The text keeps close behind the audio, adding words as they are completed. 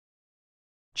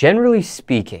Generally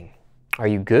speaking, are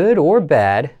you good or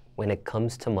bad when it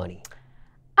comes to money?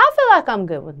 I feel like I'm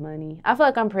good with money. I feel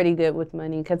like I'm pretty good with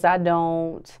money because I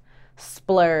don't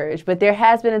splurge. But there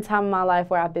has been a time in my life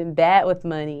where I've been bad with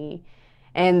money.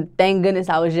 And thank goodness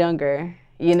I was younger,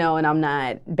 you know, and I'm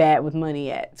not bad with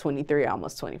money at 23,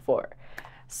 almost 24.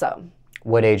 So.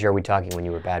 What age are we talking when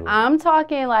you were bad with it? I'm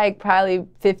talking like probably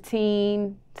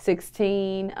 15,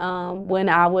 16, when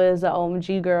I was an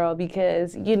Omg girl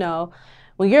because, you know,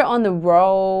 when you're on the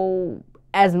road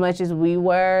as much as we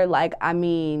were, like, I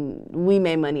mean, we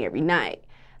made money every night.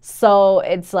 So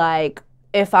it's like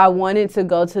if I wanted to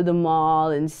go to the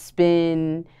mall and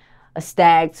spend a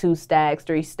stack, 2 stacks,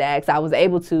 3 stacks, I was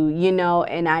able to, you know,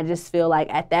 and I just feel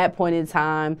like at that point in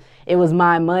time, it was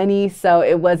my money, so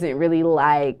it wasn't really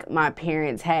like my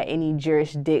parents had any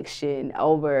jurisdiction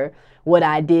over what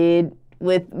I did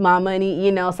with my money,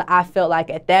 you know, so I felt like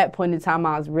at that point in time,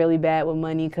 I was really bad with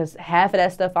money because half of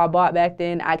that stuff I bought back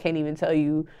then, I can't even tell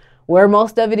you where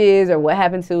most of it is or what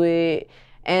happened to it.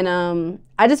 And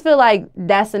I just feel like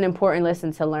that's an important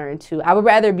lesson to learn too. I would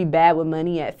rather be bad with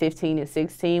money at 15 and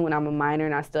 16 when I'm a minor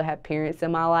and I still have parents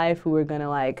in my life who are gonna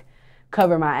like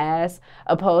cover my ass,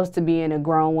 opposed to being a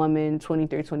grown woman,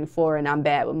 23, 24, and I'm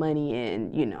bad with money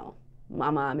and, you know, my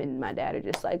mom and my dad are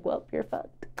just like, well, you're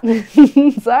fucked.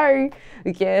 Sorry,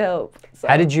 we can't help. So.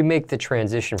 How did you make the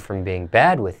transition from being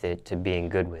bad with it to being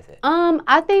good with it?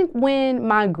 I think when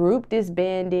my group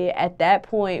disbanded, at that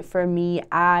point for me,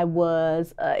 I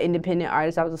was an independent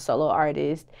artist. I was a solo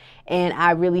artist, and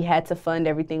I really had to fund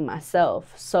everything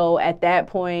myself. So at that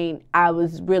point, I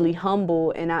was really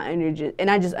humble, and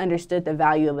I just understood the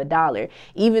value of $1.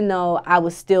 Even though I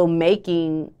was still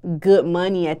making good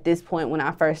money at this point when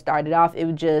I first started off, it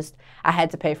was just I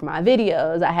had to pay for my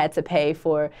videos. I had to pay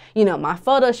for, you know, my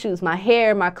photo shoots, my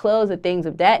hair, my clothes, and things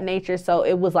of that nature. So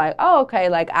it was like, oh, okay,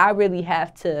 like I really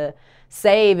have to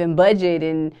save and budget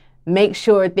and make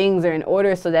sure things are in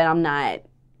order so that I'm not,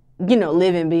 you know,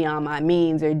 living beyond my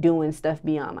means or doing stuff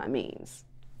beyond my means.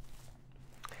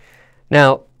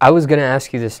 Now, I was going to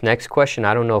ask you this next question.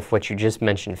 I don't know if what you just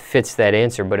mentioned fits that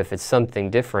answer, but if it's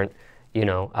something different, you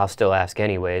know, I'll still ask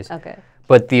anyways. Okay.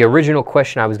 But the original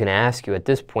question I was going to ask you at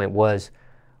this point was,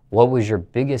 what was your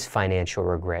biggest financial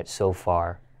regret so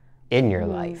far in your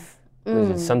life? Was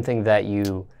it something that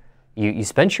you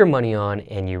spent your money on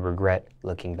and you regret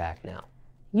looking back now?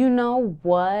 You know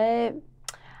what?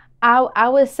 I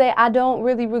would say I don't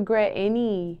really regret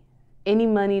any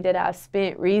money that I've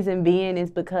spent. Reason being is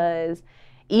because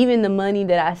even the money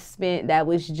that I spent that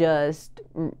was just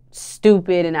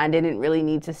stupid and I didn't really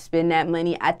need to spend that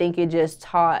money, I think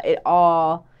it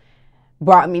all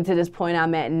brought me to this point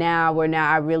I'm at now where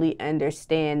now I really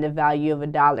understand the value of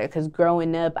 $1. Because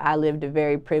growing up, I lived a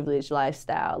very privileged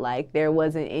lifestyle. Like there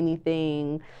wasn't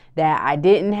anything that I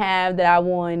didn't have that I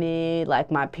wanted. Like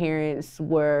my parents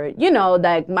were, you know,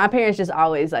 like my parents just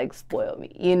always like spoiled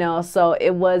me, you know. So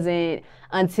it wasn't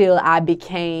until I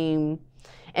became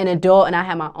an adult and I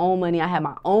had my own money, I had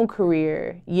my own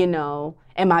career, you know,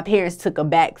 and my parents took a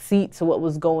back seat to what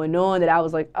was going on that I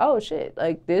was like, oh shit,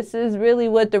 like this is really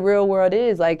what the real world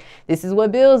is. Like this is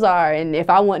what bills are. And if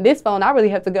I want this phone, I really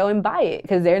have to go and buy it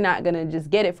because they're not going to just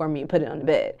get it for me and put it on the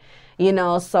bed, you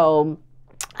know. So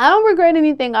I don't regret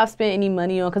anything I've spent any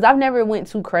money on because I've never went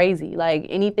too crazy. Like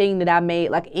anything that I made,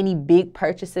 like any big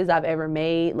purchases I've ever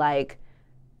made, like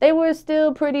they were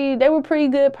pretty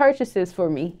good purchases for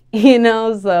me, you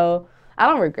know, so I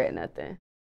don't regret nothing.